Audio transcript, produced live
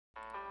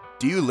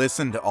Do you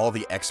listen to all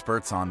the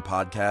experts on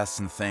podcasts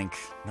and think,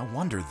 no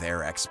wonder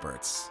they're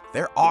experts?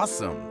 They're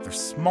awesome. They're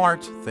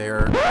smart.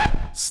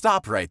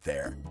 Stop right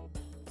there.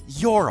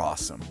 You're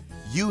awesome.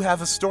 You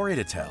have a story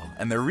to tell,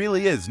 and there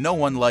really is no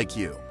one like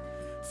you.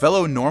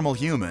 Fellow normal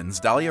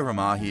humans, Dalia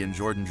Ramahi and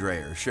Jordan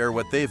Dreyer share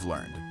what they've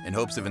learned in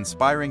hopes of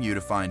inspiring you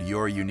to find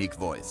your unique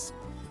voice.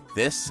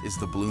 This is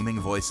the Blooming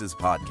Voices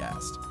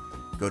podcast.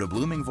 Go to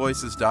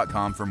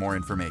bloomingvoices.com for more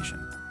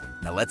information.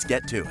 Now let's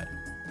get to it.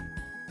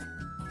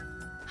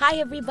 Hi,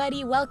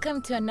 everybody.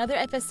 Welcome to another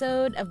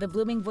episode of the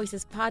Blooming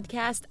Voices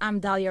podcast. I'm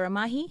Dalia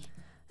Ramahi.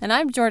 And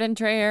I'm Jordan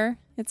Dreyer.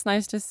 It's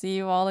nice to see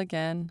you all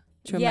again,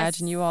 to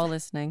imagine you all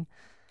listening.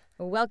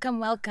 Welcome,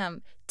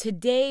 welcome.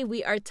 Today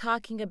we are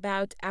talking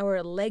about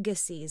our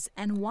legacies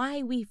and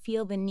why we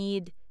feel the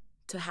need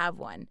to have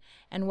one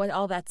and what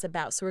all that's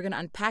about. So we're going to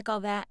unpack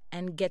all that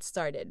and get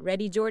started.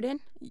 Ready,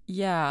 Jordan?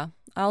 Yeah,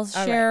 I'll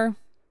share. Right.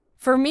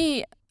 For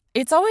me,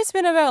 it's always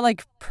been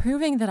about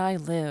proving that I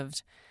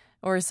lived.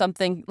 Or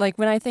something.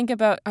 When I think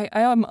about, I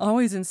am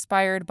always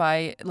inspired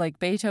by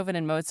Beethoven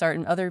and Mozart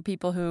and other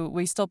people who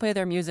we still play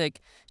their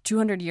music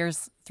 200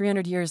 years,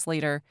 300 years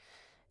later.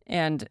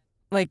 And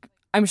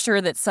I'm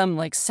sure that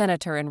some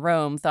senator in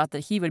Rome thought that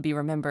he would be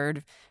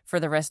remembered for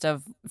the rest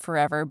of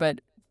forever. But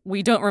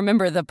we don't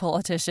remember the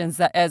politicians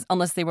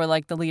unless they were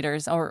the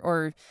leaders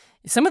or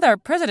some of our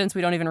presidents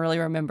we don't even really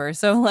remember.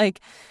 So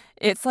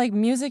it's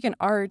music and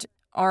art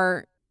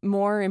are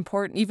more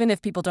important, even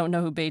if people don't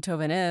know who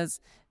Beethoven is.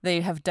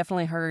 They have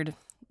definitely heard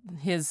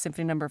his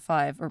Symphony No.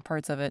 5 or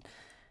parts of it.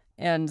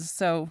 And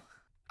so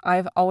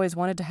I've always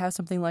wanted to have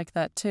something like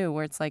that too,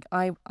 where it's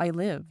I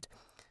lived.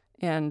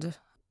 And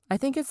I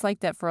think it's like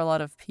that for a lot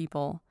of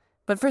people.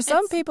 But for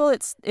some people,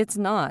 it's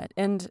not.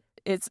 And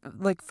it's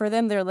for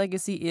them, their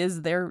legacy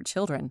is their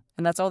children.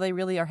 And that's all they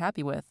really are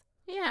happy with.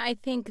 Yeah, I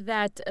think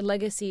that a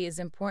legacy is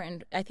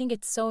important. I think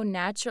it's so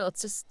natural.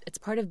 It's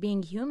part of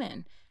being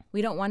human.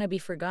 We don't want to be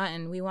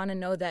forgotten. We want to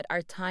know that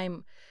our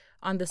time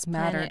on this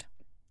planet mattered.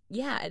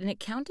 Yeah, and it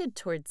counted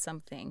towards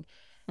something.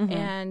 Mm-hmm.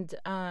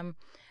 And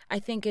I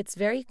think it's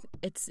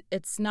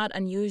not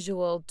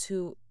unusual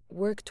to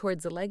work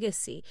towards a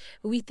legacy.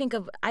 We think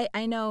of,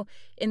 I know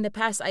in the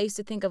past I used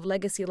to think of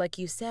legacy, like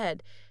you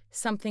said,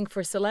 something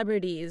for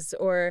celebrities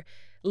or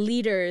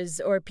leaders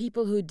or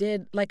people who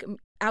did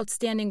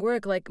outstanding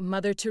work like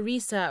Mother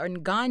Teresa or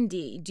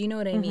Gandhi. Do you know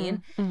what I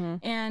mean? Mm-hmm.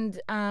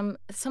 And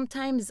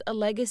sometimes a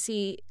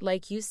legacy,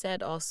 like you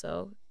said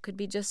also, could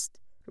be just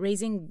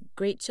raising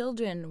great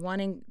children,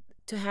 wanting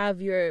to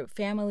have your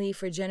family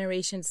for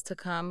generations to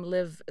come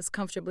live as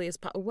comfortably as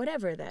possible,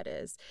 whatever that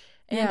is.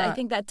 And I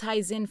think that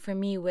ties in for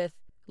me with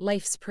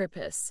life's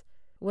purpose.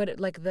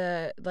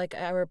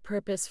 Our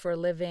purpose for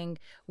living,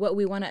 what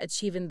we want to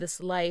achieve in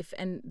this life,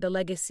 and the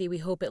legacy we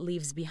hope it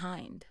leaves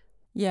behind.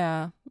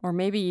 Yeah, or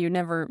maybe you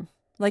never,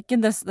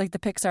 in this, the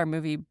Pixar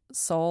movie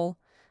Soul,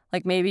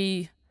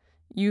 maybe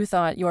you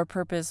thought your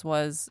purpose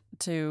was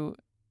to,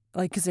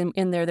 because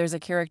in there's a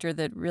character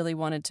that really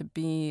wanted to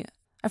be,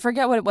 I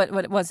forget what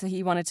it was that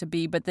he wanted to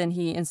be, but then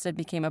he instead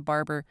became a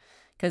barber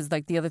because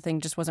the other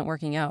thing just wasn't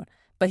working out.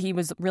 But he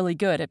was really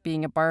good at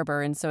being a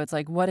barber, and so it's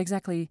what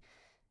exactly,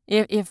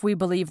 if we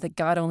believe that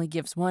God only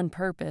gives one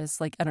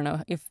purpose, I don't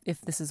know if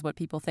this is what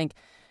people think,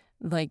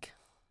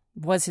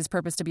 was his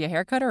purpose to be a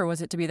haircutter or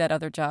was it to be that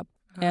other job?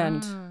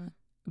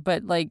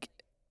 But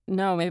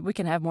no, maybe we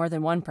can have more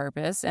than one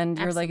purpose, and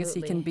your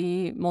legacy can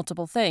be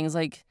multiple things.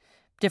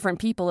 Different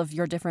people of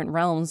your different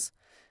realms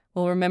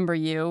will remember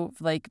you,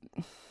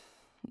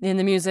 in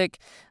the music.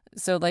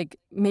 So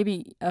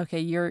maybe, okay,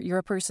 you're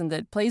a person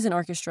that plays in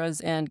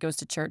orchestras and goes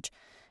to church.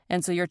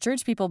 And so your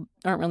church people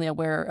aren't really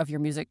aware of your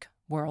music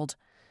world,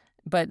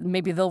 but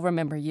maybe they'll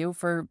remember you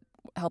for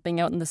helping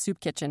out in the soup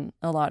kitchen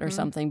a lot or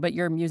something. But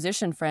your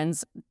musician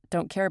friends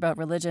don't care about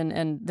religion,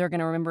 and they're going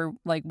to remember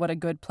what a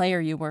good player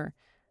you were.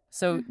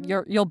 So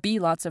you'll be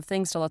lots of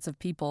things to lots of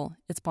people.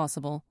 It's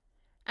possible.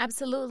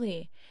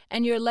 Absolutely.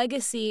 And your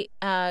legacy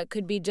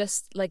could be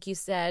just, like you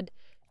said,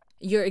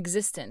 your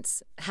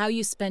existence, how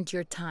you spent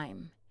your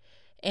time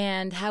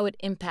and how it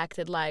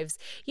impacted lives.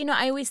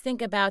 I always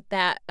think about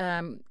that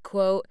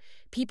quote,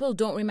 people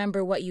don't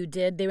remember what you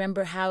did, they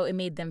remember how it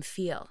made them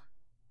feel.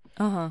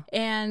 Uh-huh.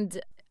 And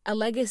a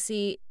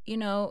legacy,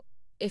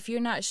 if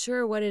you're not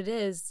sure what it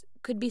is,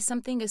 could be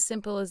something as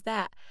simple as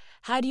that.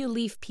 How do you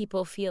leave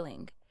people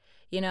feeling?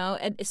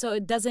 And so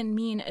it doesn't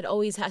mean it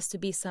always has to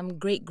be some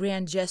great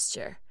grand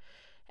gesture,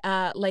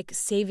 like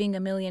saving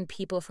 1 million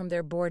people from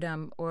their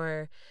boredom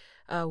or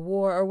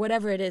war or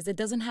whatever it is. It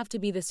doesn't have to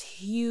be this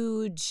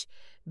huge,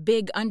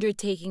 big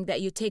undertaking that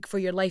you take for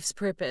your life's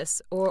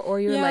purpose or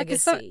your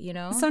legacy,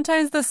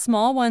 Sometimes the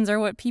small ones are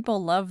what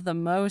people love the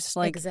most.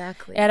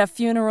 Exactly. At a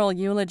funeral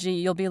eulogy,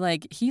 you'll be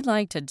he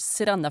liked to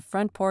sit on the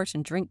front porch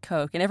and drink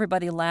Coke, and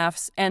everybody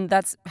laughs, and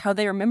that's how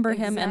they remember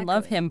him and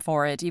love him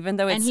for it, even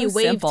though it's so simple.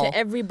 And he waved to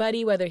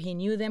everybody, whether he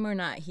knew them or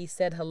not. He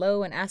said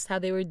hello and asked how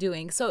they were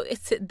doing. So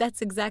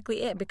that's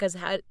exactly it, because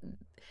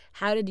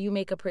how did you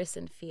make a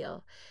person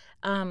feel?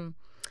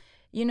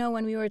 You know,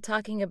 when you were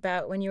talking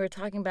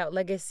about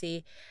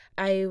legacy,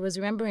 I was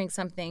remembering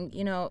something.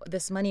 You know,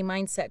 this money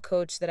mindset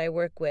coach that I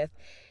work with,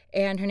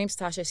 and her name's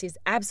Tasha. She's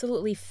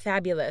absolutely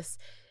fabulous,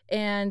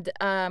 and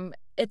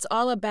it's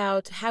all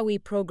about how we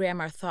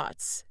program our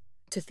thoughts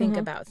to think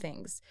about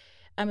things.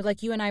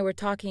 Like you and I were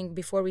talking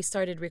before we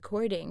started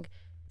recording.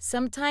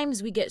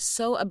 Sometimes we get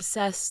so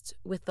obsessed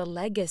with the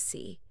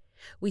legacy,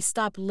 we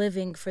stop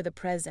living for the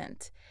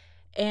present,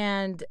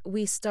 and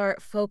we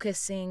start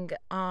focusing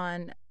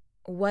on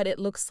what it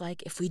looks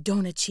like if we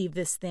don't achieve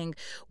this thing,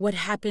 what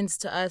happens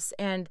to us.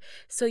 And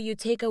so you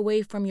take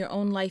away from your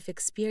own life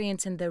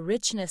experience and the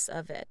richness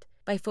of it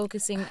by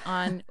focusing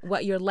on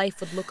what your life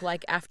would look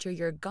like after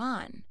you're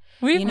gone.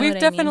 We've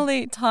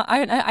definitely taught.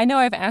 I know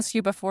I've asked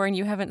you before and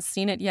you haven't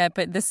seen it yet,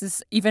 but this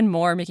is even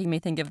more making me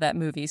think of that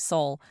movie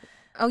Soul.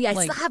 Oh yeah, I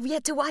still have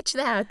yet to watch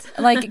that.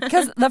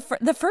 Because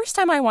the first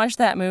time I watched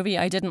that movie,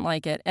 I didn't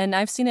like it, and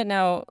I've seen it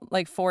now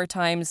like 4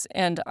 times,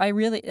 and I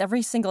really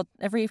every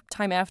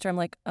time after, I'm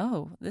like,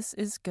 oh, this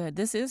is good,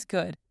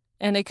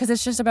 and because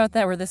it's just about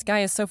that, where this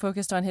guy is so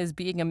focused on his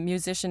being a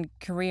musician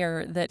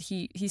career that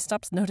he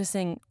stops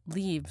noticing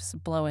leaves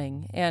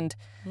blowing and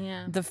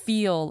the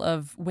feel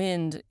of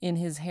wind in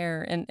his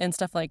hair and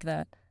stuff like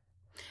that.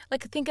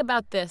 Like, think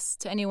about this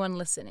to anyone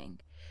listening.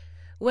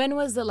 When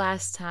was the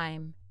last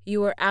time you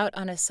were out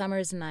on a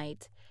summer's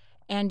night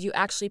and you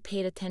actually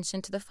paid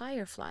attention to the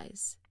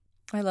fireflies?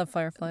 I love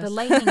fireflies. The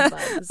lightning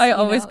bugs. I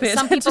always pay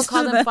attention. Some people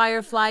call them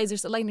fireflies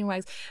or lightning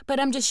bugs. But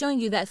I'm just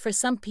showing you that for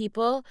some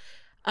people,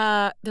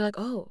 they're like,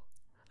 oh.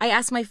 I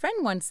asked my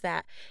friend once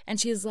that, and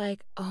she's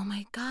like, oh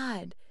my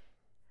God,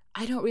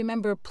 I don't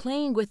remember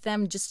playing with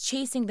them, just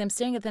chasing them,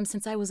 staring at them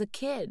since I was a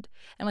kid.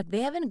 I'm like,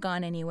 they haven't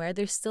gone anywhere.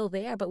 They're still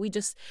there. But we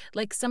just,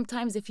 like,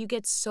 sometimes if you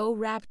get so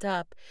wrapped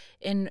up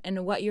in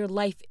what your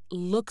life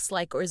looks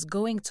like or is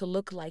going to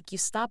look like, you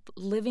stop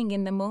living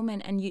in the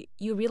moment and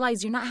you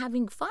realize you're not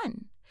having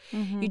fun.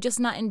 You're just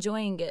not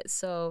enjoying it.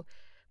 So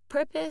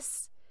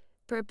purpose,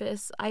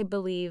 I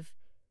believe,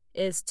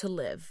 is to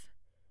live,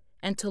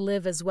 and to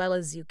live as well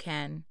as you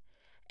can.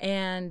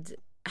 And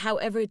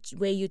however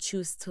way you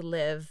choose to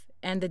live,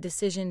 and the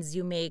decisions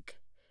you make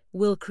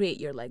will create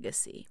your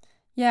legacy.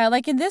 Yeah,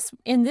 like in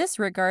this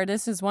regard,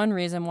 this is one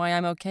reason why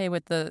I'm okay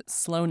with the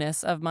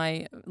slowness of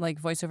my like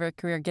voiceover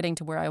career getting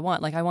to where I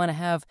want. Like I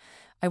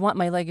want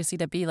my legacy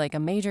to be like a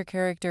major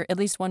character, at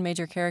least one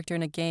major character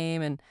in a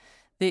game, and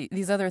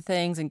these other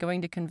things, and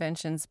going to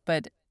conventions.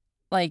 But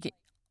like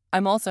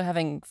I'm also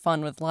having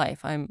fun with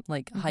life. I'm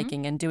like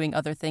hiking and doing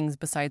other things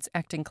besides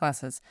acting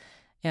classes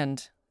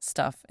and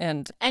stuff,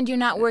 and you're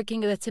not working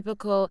the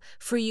typical,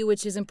 for you,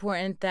 which is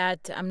important,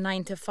 that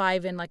 9 to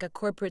 5 in like a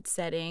corporate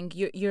setting.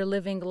 You're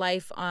living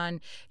life on,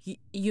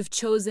 you've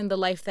chosen the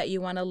life that you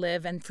want to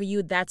live, and for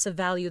you that's a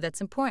value that's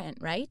important,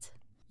 right?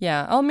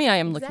 Yeah, I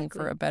am looking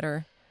for a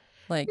better,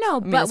 like, no,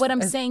 but what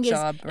I'm saying is,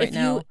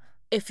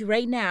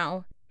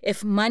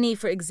 if money,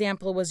 for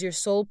example, was your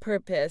sole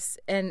purpose,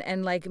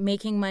 and like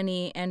making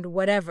money and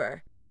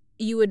whatever,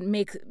 you would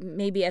make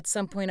maybe at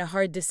some point a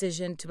hard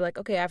decision to be like,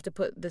 okay, I have to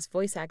put this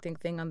voice acting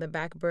thing on the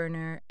back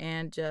burner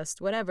and just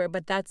whatever.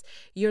 But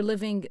you're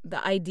living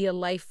the ideal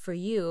life for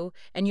you,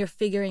 and you're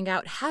figuring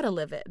out how to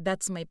live it.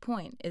 That's my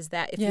point, is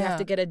that if you have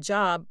to get a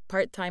job,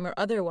 part-time or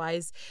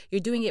otherwise,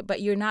 you're doing it, but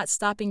you're not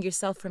stopping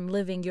yourself from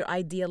living your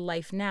ideal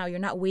life now. You're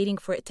not waiting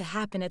for it to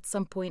happen at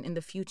some point in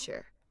the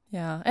future.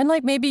 Yeah. And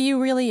like maybe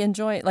you really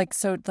enjoy, like,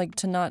 so like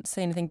to not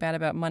say anything bad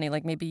about money,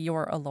 like maybe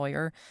you're a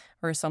lawyer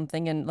or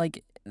something, and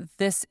like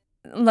this,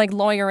 like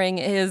lawyering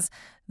is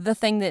the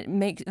thing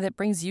that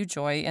brings you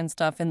joy and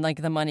stuff, and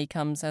like the money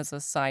comes as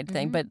a side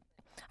thing. But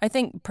I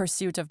think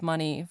pursuit of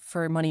money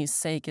for money's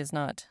sake is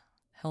not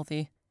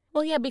healthy.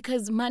 Well, yeah,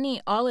 because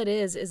money, all it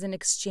is an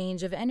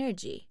exchange of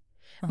energy.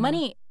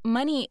 Money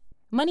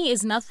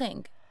is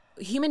nothing.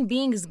 Human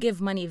beings give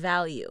money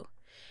value.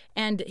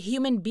 And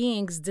human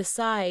beings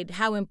decide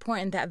how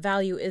important that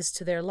value is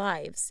to their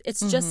lives.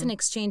 It's just an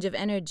exchange of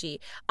energy.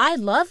 I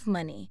love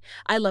money.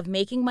 I love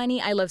making money.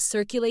 I love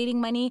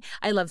circulating money.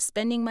 I love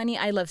spending money.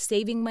 I love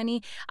saving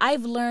money.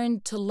 I've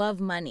learned to love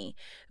money.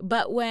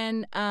 But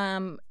when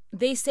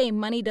they say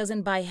money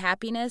doesn't buy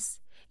happiness,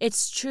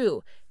 it's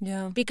true.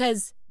 Yeah.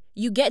 Because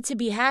you get to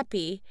be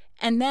happy,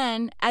 and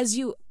then as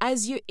you're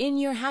in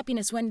your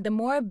happiness, when the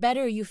more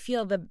better you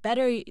feel, the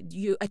better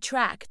you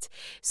attract.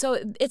 So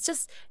it's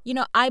just,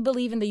 I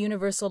believe in the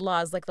universal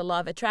laws, like the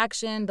law of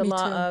attraction, the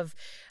law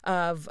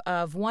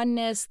of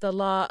oneness, the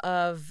law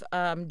of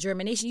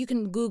germination. You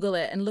can Google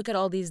it and look at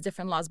all these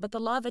different laws, but the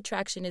law of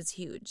attraction is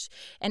huge.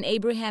 And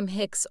Abraham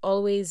Hicks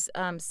always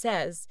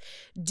says,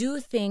 do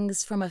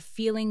things from a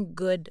feeling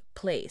good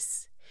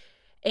place.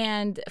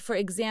 And for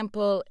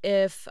example,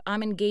 if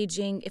I'm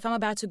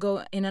about to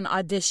go in an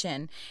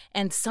audition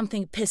and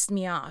something pissed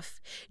me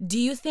off, do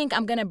you think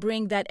I'm going to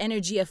bring that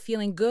energy of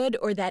feeling good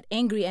or that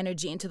angry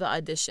energy into the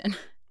audition?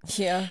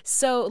 Yeah.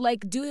 So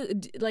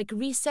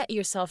reset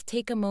yourself,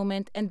 take a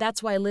moment. And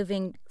that's why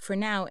living for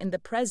now in the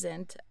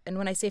present, and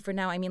when I say for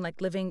now, I mean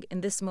like living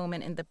in this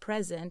moment in the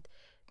present,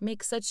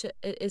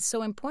 is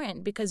so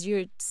important because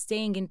you're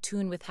staying in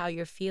tune with how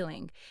you're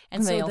feeling,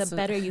 and They so the also-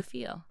 better you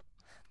feel.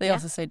 They Yeah.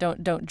 also say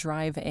don't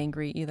drive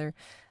angry either.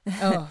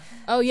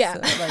 Oh yeah, So,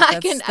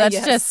 like, that's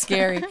yes. just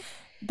scary.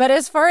 But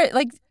as far as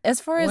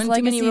One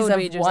too many legacies road of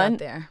ragers one, out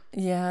there.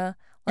 yeah,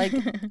 like,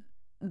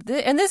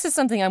 and this is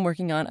something I'm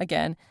working on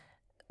again,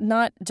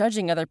 not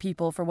judging other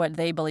people for what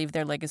they believe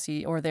their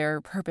legacy or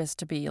their purpose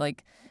to be.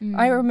 Like,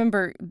 I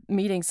remember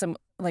meeting some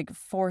like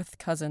fourth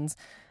cousins,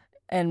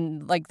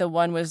 and like the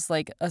one was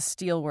like a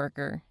steel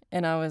worker,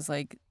 and I was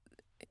like,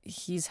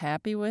 he's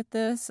happy with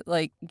this,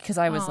 like, because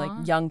I was like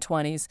Aw. young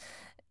 20s.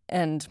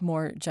 And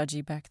more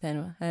judgy back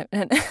then,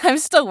 and I'm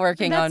still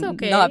working That's on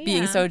okay, not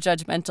being yeah. so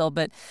judgmental.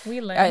 But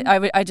We learn.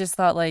 I just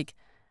thought like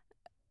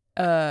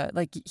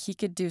he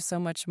could do so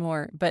much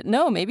more. But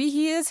no, maybe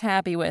he is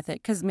happy with it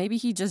because maybe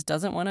he just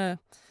doesn't want to,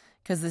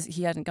 because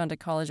he hadn't gone to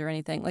college or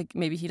anything. Like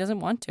maybe he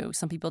doesn't want to.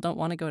 Some people don't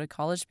want to go to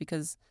college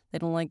because they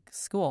don't like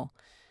school.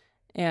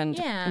 And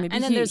yeah, maybe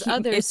and then there's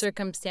other it's-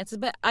 circumstances,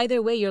 but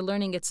either way, you're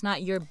learning it's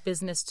not your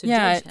business to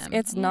yeah, judge him.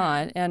 it's Yeah.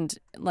 not. And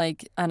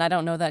I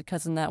don't know that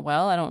cousin that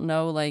well. I don't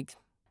know like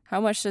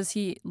how much does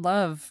he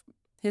love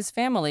his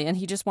family, and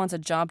he just wants a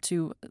job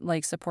to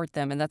like support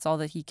them, and that's all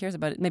that he cares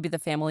about. Maybe the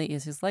family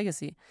is his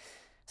legacy,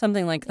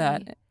 something like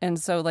that. Right. And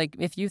so like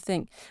if you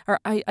think, or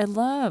I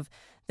love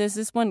there's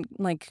this one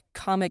like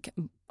comic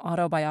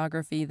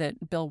autobiography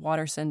that Bill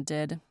Watterson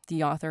did,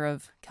 the author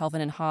of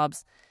Calvin and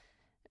Hobbes,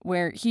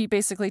 where he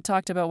basically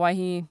talked about why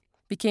he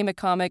became a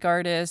comic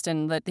artist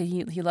and that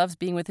he loves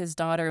being with his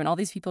daughter, and all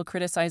these people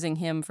criticizing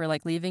him for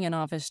like leaving an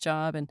office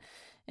job and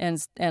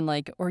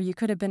like, or you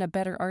could have been a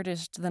better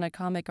artist than a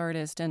comic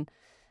artist,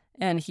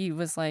 and he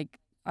was like,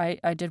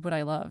 I did what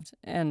I loved,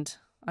 and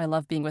I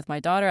love being with my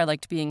daughter. I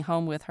liked being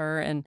home with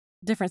her and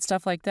different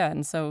stuff like that.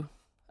 And so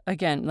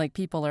again, like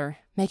people are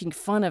making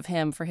fun of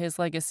him for his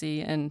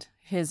legacy and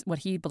what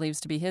he believes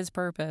to be his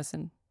purpose,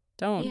 and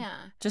don't. Yeah.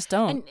 Just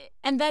don't.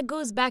 And that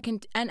goes back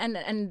and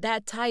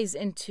that ties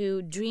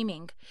into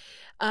dreaming.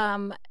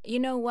 You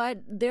know what?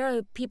 There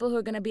are people who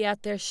are going to be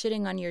out there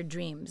shitting on your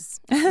dreams,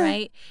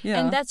 right? Yeah.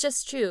 And that's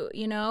just true,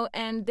 you know?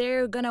 And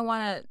they're going to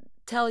want to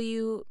tell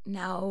you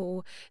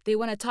no. They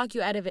want to talk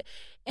you out of it.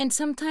 And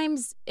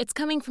sometimes it's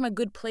coming from a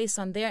good place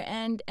on their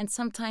end, and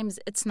sometimes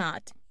it's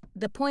not.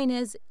 The point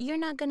is, you're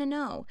not going to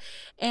know.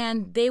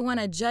 And they want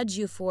to judge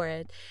you for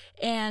it.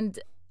 And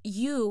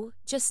you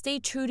just stay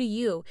true to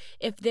you.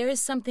 If there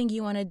is something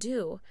you want to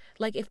do,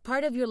 like if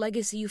part of your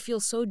legacy you feel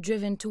so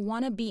driven to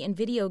want to be in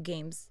video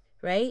games,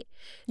 right?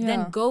 Yeah.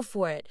 Then go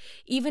for it.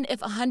 Even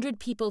if 100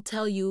 people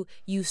tell you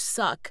you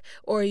suck,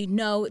 or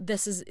no,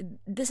 this is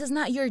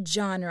not your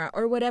genre,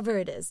 or whatever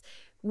it is,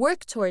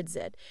 work towards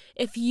it.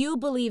 If you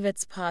believe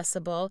it's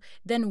possible,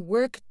 then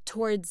work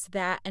towards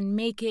that and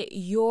make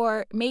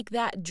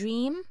that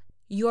dream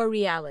your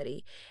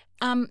reality.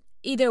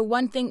 Either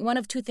one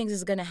of two things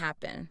is going to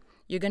happen.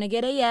 You're going to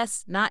get a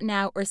yes, not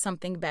now, or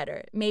something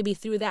better. Maybe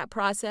through that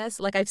process,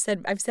 like I've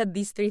said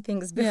these three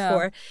things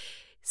before,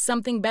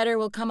 something better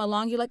will come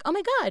along. You're like, oh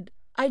my God,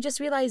 I just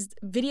realized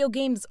video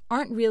games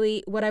aren't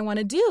really what I want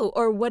to do,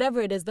 or whatever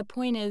it is. The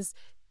point is,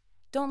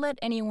 don't let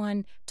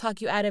anyone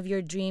talk you out of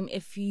your dream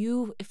if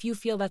you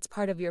feel that's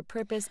part of your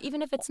purpose,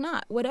 even if it's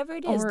not. Whatever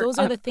it is, those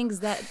are the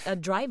things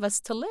that drive us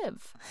to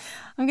live.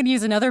 I'm going to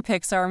use another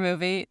Pixar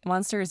movie,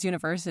 Monsters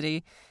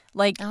University.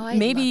 Like, Oh, I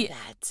maybe love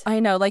that. I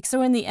know, like,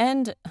 so in the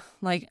end,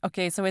 like,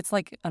 okay, so it's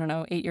like, I don't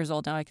know, 8 years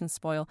old now, I can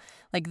spoil.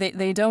 Like,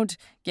 they don't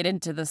get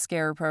into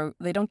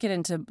they don't get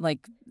into, like,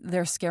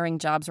 their scaring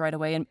jobs right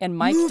away. And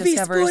Mike Movie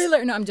discovers,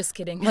 spoiler. No, I'm just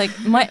kidding. like,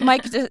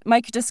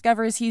 Mike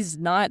discovers he's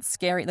not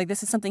scary. Like,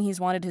 this is something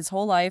he's wanted his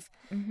whole life.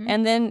 Mm-hmm.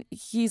 And then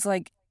he's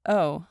like,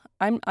 oh,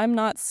 I'm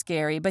not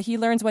scary, but he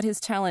learns what his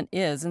talent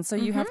is. And so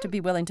you have to be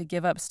willing to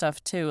give up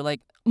stuff too.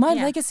 Like, my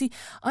Yeah. legacy,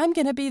 I'm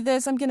going to be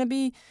this, I'm going to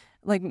be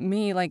like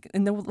me, like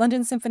in the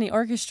London Symphony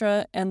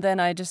Orchestra. And then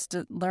I just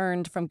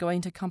learned from going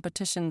to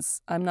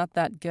competitions, I'm not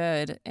that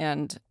good.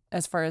 And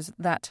as far as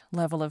that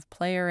level of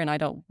player, and I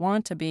don't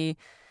want to be.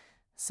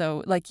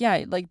 So like,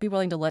 yeah, like be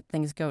willing to let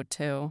things go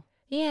too.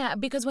 Yeah,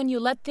 because when you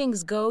let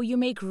things go, you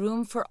make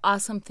room for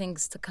awesome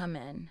things to come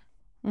in.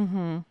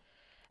 Mm-hmm.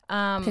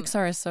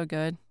 Pixar is so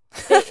good.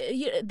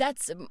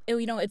 That's,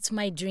 it's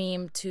my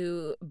dream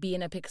to be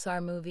in a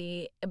Pixar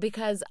movie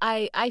because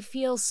I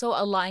feel so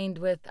aligned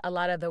with a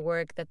lot of the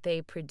work that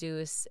they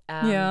produce.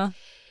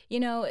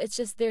 It's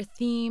just their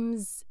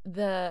themes,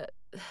 their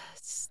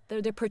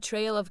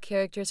portrayal of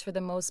characters for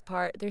the most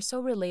part. They're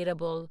so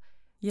relatable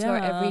to our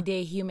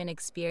everyday human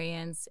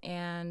experience.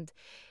 And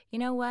you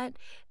know what?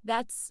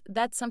 That's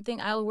something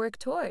I'll work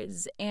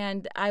towards.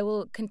 And I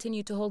will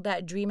continue to hold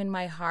that dream in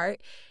my heart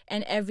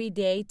and every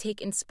day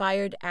take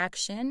inspired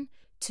action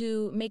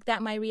to make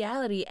that my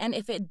reality. And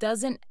if it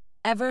doesn't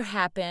ever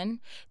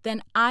happen,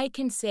 then I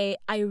can say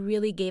I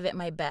really gave it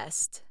my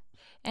best.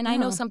 And I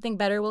know something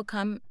better will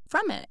come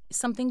from it,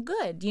 something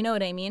good. You know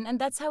what I mean? And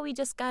that's how we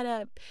just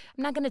gotta,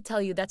 I'm not gonna tell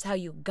you that's how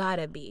you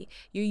gotta be.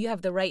 You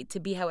have the right to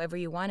be however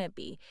you wanna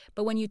be.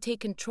 But when you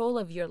take control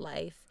of your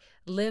life,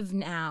 live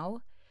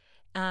now,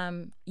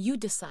 you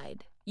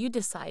decide you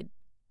decide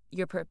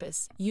your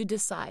purpose. You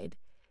decide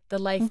the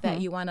life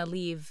that you want to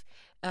leave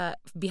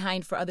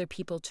behind for other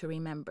people to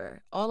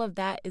remember. All of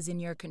that is in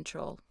your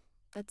control.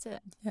 That's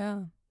it.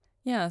 Yeah.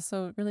 Yeah,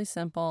 so really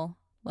simple.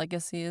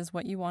 Legacy is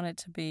what you want it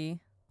to be.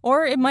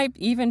 Or it might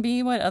even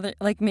be what other,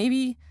 like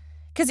maybe,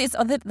 because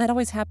that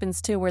always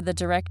happens too, where the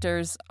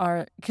directors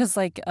are, because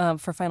like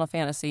for Final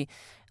Fantasy,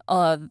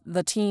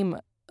 the team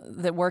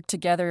that worked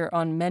together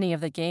on many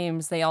of the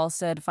games, they all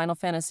said Final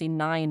Fantasy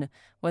IX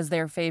was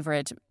their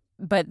favorite.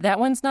 But that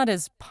one's not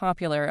as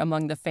popular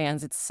among the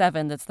fans. It's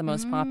 7 that's the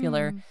most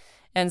popular.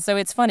 And so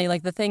it's funny,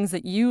 like the things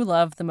that you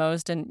love the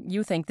most and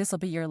you think this will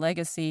be your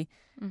legacy,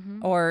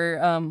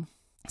 or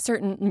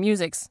certain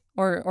musics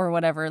or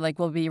whatever, like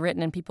will be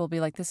written and people will be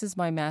like, this is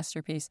my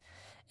masterpiece.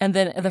 And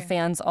then the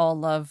fans all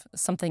love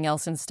something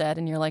else instead.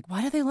 And you're like,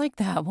 why do they like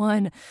that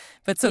one?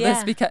 But so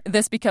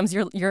this becomes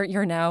you're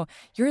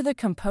the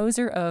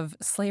composer of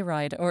Sleigh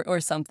Ride or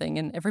something.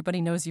 And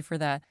everybody knows you for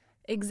that.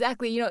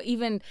 Exactly. You know,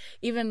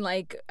 even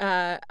like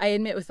I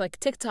admit with like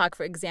TikTok,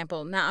 for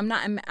example. Now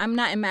I'm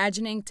not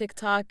imagining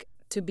TikTok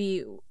to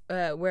be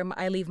where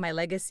I leave my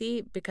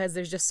legacy because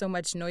there's just so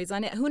much noise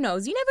on it. Who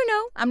knows? You never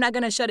know. I'm not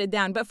going to shut it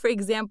down. But for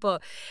example,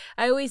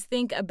 I always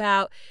think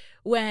about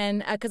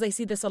when, because I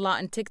see this a lot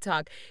on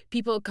TikTok,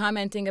 people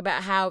commenting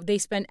about how they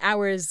spend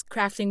hours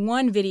crafting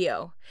one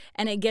video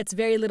and it gets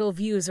very little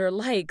views or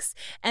likes.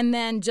 And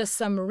then just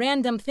some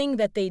random thing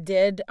that they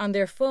did on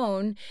their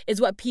phone is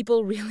what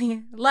people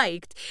really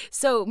liked.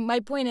 So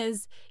my point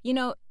is, you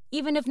know,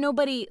 even if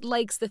nobody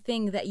likes the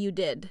thing that you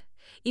did,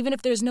 even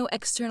if there's no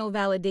external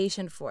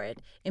validation for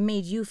it, it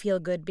made you feel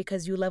good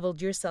because you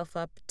leveled yourself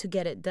up to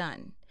get it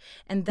done.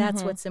 And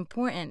that's what's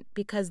important,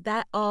 because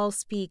that all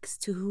speaks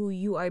to who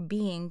you are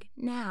being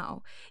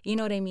now. You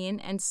know what I mean?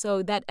 And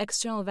so that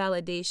external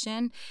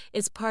validation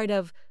is part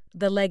of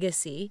the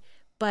legacy,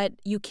 but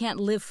you can't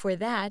live for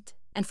that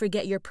and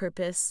forget your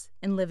purpose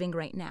in living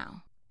right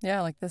now.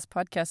 Yeah, like this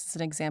podcast is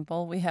an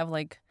example. We have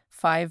like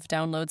 5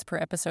 downloads per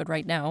episode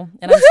right now,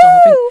 and I'm still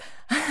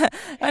hoping.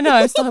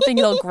 I'm still hoping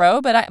it'll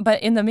grow.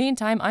 But in the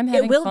meantime, I'm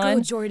having fun. It will grow,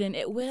 Jordan.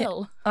 It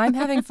will. I'm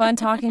having fun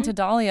talking to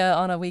Dahlia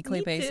on a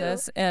weekly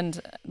basis,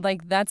 and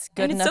like that's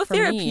good enough for me.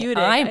 It's so therapeutic.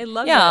 I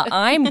love it.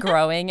 I'm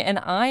growing, and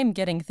I'm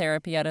getting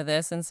therapy out of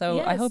this, and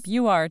so I hope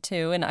you are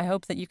too, and I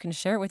hope that you can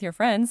share it with your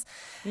friends.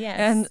 Yes,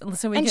 and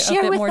so we get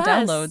a bit more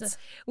downloads.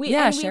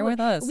 Share with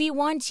us. We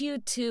want you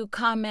to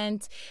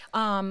comment,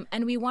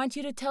 and we want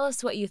you to tell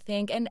us what you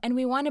think, and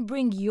we want to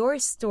bring your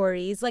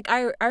stories. Like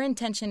our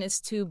intention is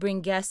to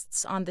bring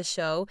guests on the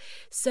show,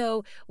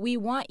 so we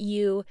want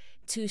you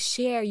to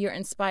share your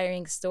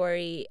inspiring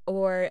story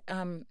or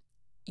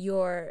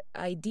your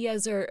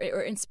ideas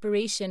or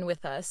inspiration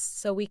with us,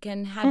 so we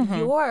can have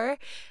your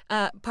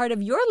part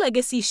of your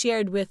legacy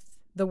shared with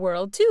the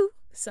world too.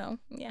 So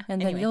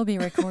and then you'll be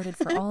recorded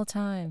for all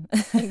time.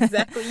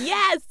 Exactly.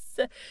 Yes.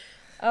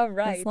 All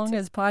right. As long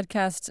as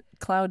podcast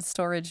cloud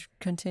storage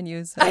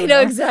continues. I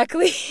know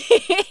exactly.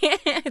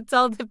 It's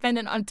all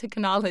dependent on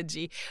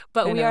technology,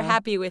 but we are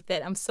happy with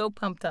it. I'm so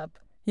pumped up.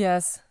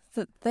 Yes.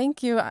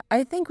 Thank you.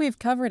 I think we've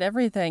covered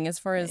everything as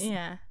far as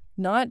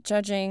not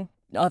judging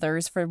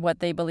others for what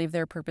they believe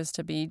their purpose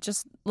to be.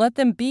 Just let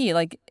them be.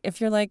 Like, if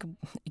you're like,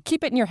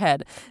 keep it in your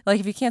head. Like,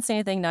 if you can't say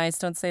anything nice,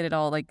 don't say it at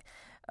all. Like,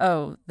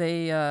 oh,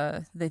 they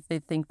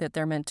think that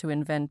they're meant to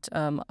invent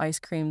ice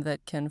cream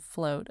that can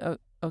float. Oh,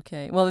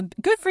 okay. Well,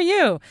 good for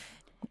you.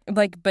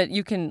 Like, but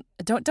you can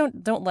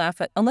don't laugh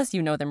at, unless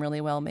you know them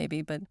really well,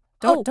 maybe. But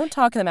don't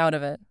talk them out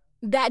of it.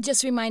 That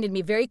just reminded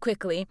me very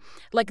quickly.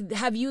 Like,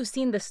 have you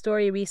seen the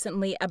story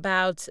recently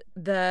about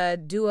the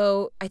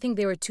duo? I think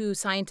they were 2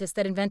 scientists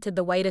that invented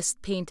the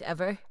whitest paint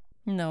ever.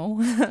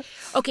 No.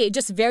 Okay,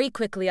 just very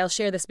quickly, I'll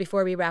share this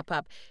before we wrap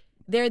up.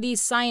 There are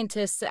these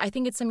scientists. I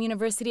think it's some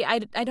university. I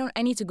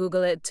need to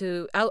Google it.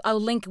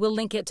 We'll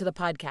link it to the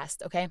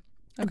podcast. Okay.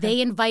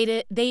 They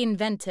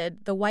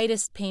invented the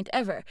whitest paint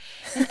ever.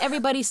 And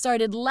everybody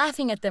started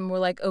laughing at them. We're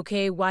like,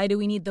 okay, why do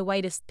we need the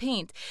whitest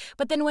paint?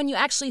 But then when you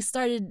actually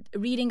started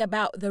reading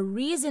about the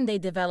reason they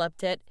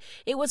developed it,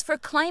 it was for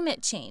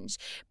climate change,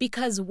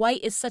 because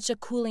white is such a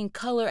cooling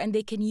color and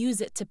they can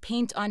use it to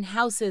paint on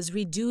houses,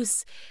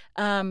 reduce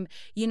the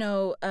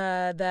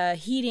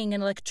heating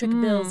and electric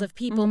bills of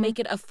people, make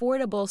it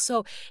affordable.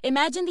 So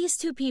imagine these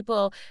 2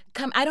 people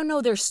come, I don't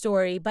know their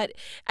story, but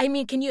I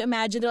mean, can you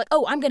imagine? They're like,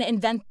 oh, I'm going to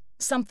invent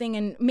something,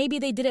 and maybe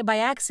they did it by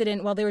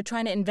accident while they were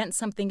trying to invent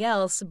something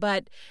else,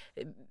 but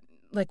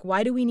like,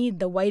 why do we need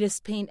the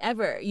whitest paint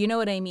ever? You know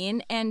what I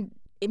mean? And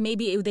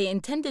maybe they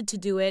intended to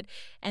do it,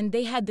 and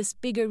they had this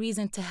bigger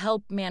reason to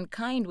help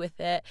mankind with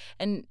it.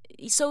 And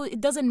so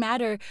it doesn't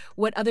matter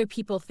what other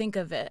people think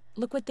of it.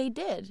 Look what they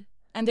did.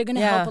 And they're going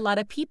to help a lot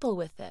of people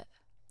with it.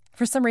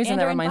 For some reason,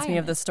 that reminds me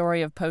of the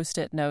story of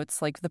Post-it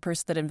notes. Like, the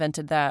person that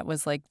invented that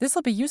was like, this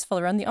will be useful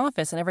around the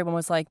office. And everyone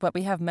was like, but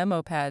we have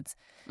memo pads.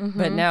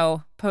 But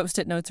now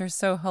Post-it notes are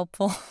so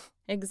helpful.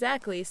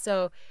 Exactly.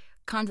 So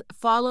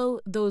follow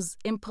those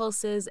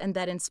impulses and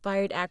that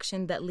inspired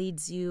action that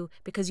leads you,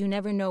 because you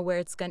never know where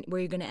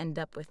you're going to end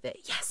up with it.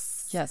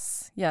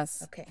 Yes.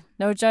 Yes. Okay.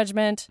 No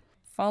judgment.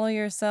 follow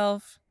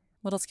yourself.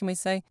 What else can we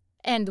say?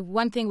 And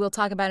one thing we'll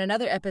talk about in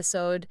another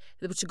episode,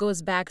 which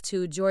goes back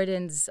to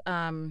Jordan's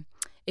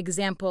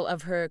example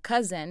of her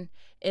cousin,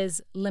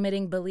 is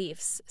limiting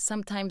beliefs.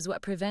 Sometimes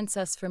what prevents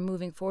us from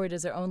moving forward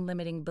is our own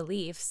limiting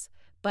beliefs.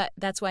 But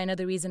that's why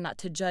another reason not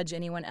to judge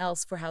anyone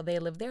else for how they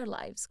live their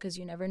lives, because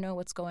you never know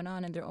what's going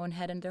on in their own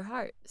head and their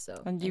heart.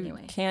 So And you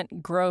anyway.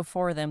 can't grow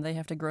for them. They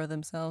have to grow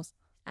themselves.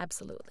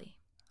 Absolutely.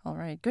 All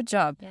right. Good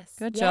job. Yes.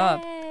 Good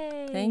job.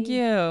 Yay. Thank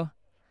you.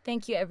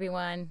 Thank you,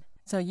 everyone.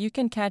 So you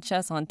can catch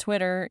us on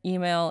Twitter,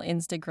 email,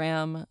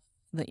 Instagram,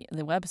 the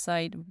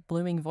website,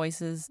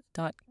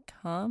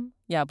 bloomingvoices.com.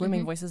 Yeah,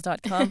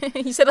 bloomingvoices.com.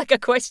 You said like a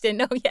question.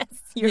 No, yes,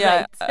 you're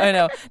right. I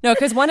know. No,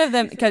 because one of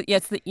them,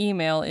 it's the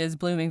email is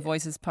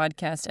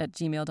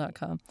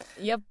bloomingvoicespodcast@gmail.com.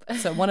 Yep.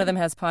 So one of them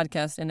has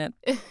podcast in it.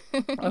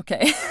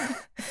 Okay.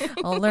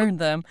 I'll learn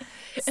them.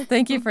 So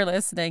thank you for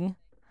listening.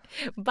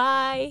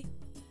 Bye.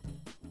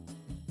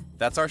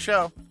 That's our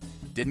show.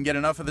 Didn't get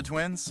enough of the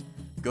twins?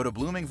 Go to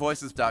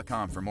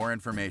bloomingvoices.com for more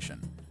information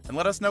and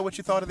let us know what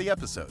you thought of the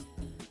episode.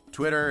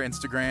 Twitter,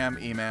 Instagram,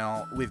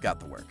 email, we've got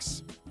the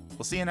works.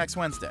 We'll see you next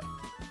Wednesday.